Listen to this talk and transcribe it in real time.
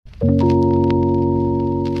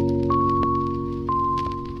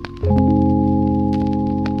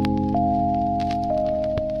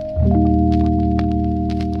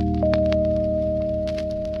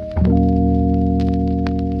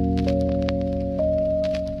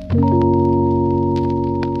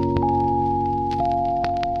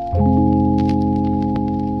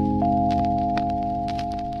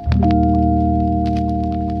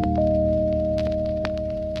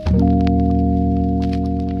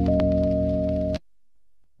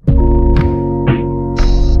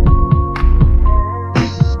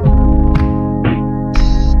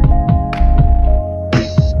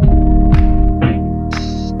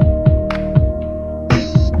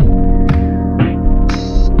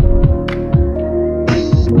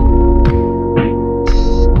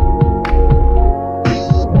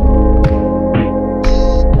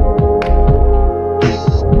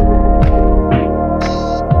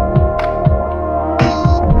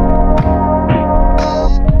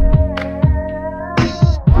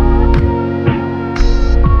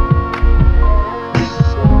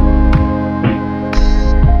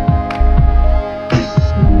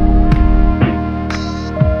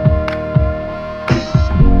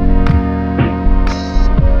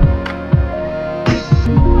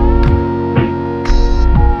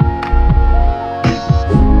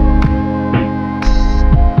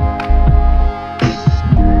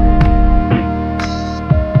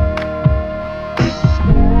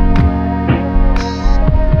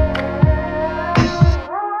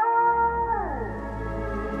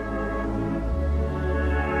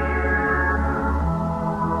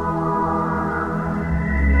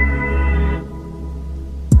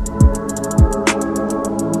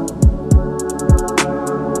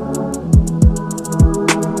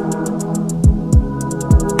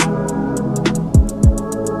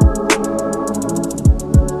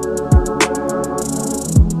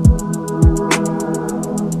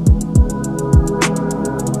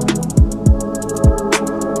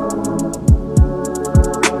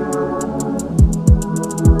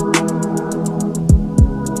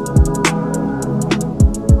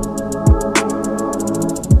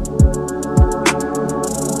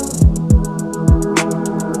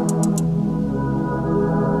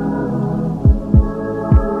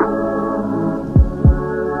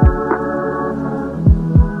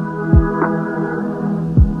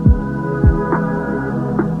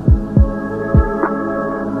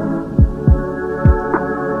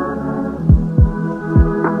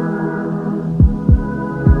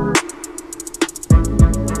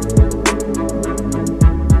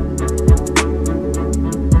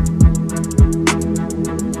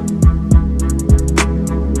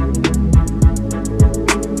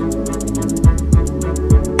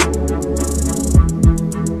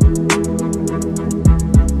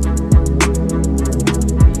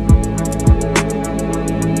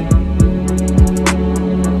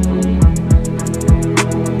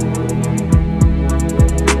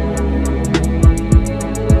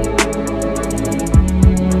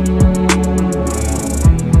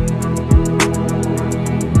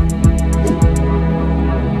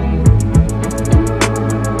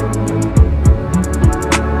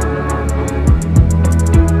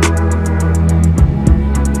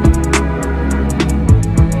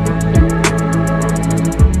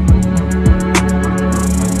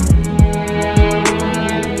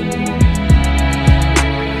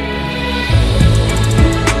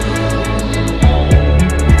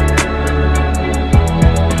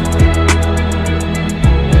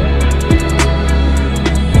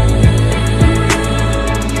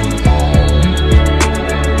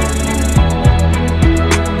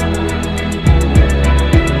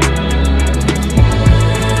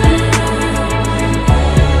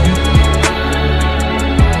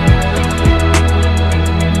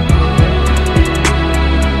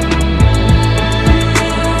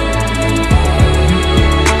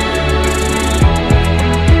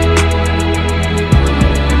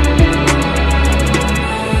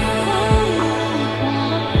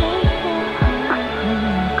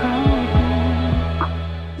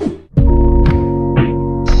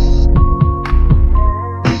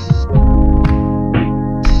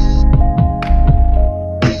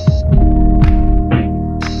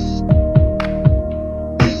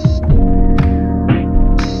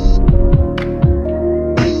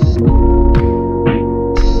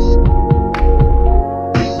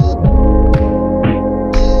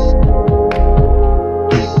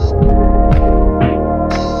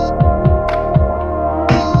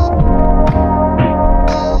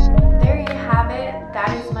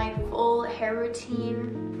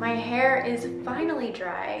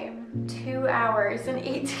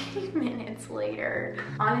later.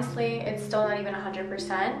 Honestly, it's still not even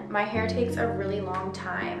 100%. My hair takes a really long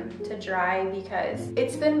time to dry because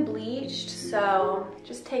it's been bleached, so it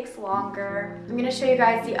just takes longer. I'm gonna show you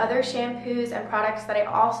guys the other shampoos and products that I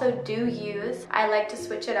also do use. I like to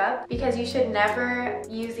switch it up because you should never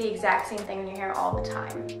use the exact same thing in your hair all the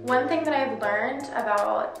time. One thing that I've learned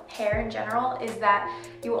about hair in general is that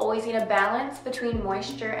you always need a balance between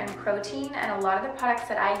moisture and protein, and a lot of the products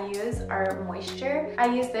that I use are moisture.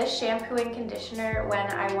 I use this shampoo and conditioner when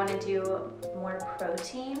I want to do more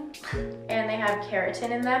protein, and they have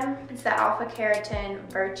keratin in them. It's the alpha keratin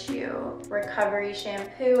virtue recovery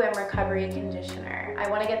shampoo and recovery conditioner. I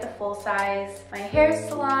want to get the full size. My hair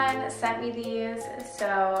salon sent me these,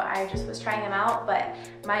 so I just was trying them out, but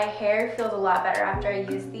my hair feels a lot better after I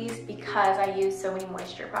use these because I use so many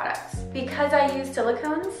moisture products. Because I use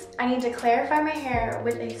silicones, I need to clarify my hair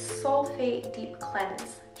with a sulfate deep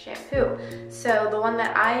cleanse shampoo. So the one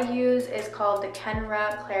that I use is called the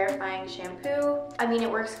Kenra Clarifying Shampoo. I mean, it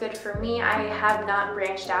works good for me. I have not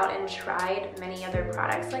branched out and tried many other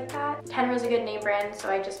products like that. Kenra's a good name brand, so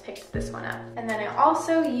I just picked this one up. And then I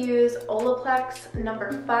also use Olaplex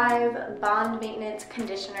number 5 Bond Maintenance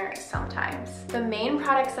Conditioner sometimes. The main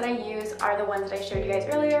products that I use are the ones that I showed you guys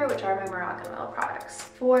earlier, which are my Moroccan oil products.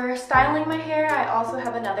 For styling my hair, I also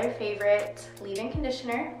have another favorite leave-in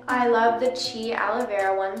conditioner. I love the Chi Aloe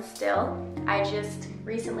Vera one still. I just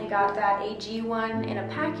recently got that AG one in a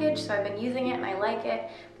package, so I've been using it and I like it.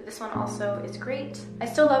 But this one also is great. I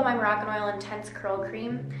still love my Moroccan Oil Intense Curl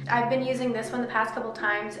Cream. I've been using this one the past couple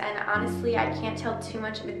times, and honestly, I can't tell too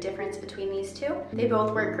much of a difference between these two. They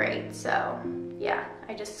both work great, so yeah,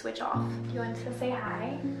 I just switch off. Do you want to say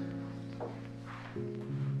hi?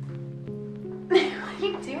 What are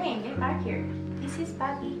you doing? Get back here. This is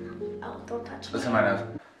Bobby. Oh, don't touch me. What's in my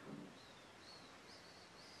nose?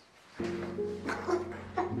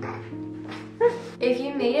 If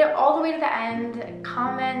you made it all the way to the end,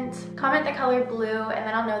 comment the color blue, and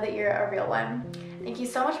then I'll know that you're a real one. Thank you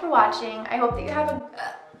so much for watching. I hope that you have a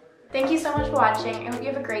Thank you so much for watching. I hope you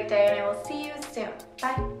have a great day, and I will see you soon.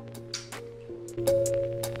 Bye.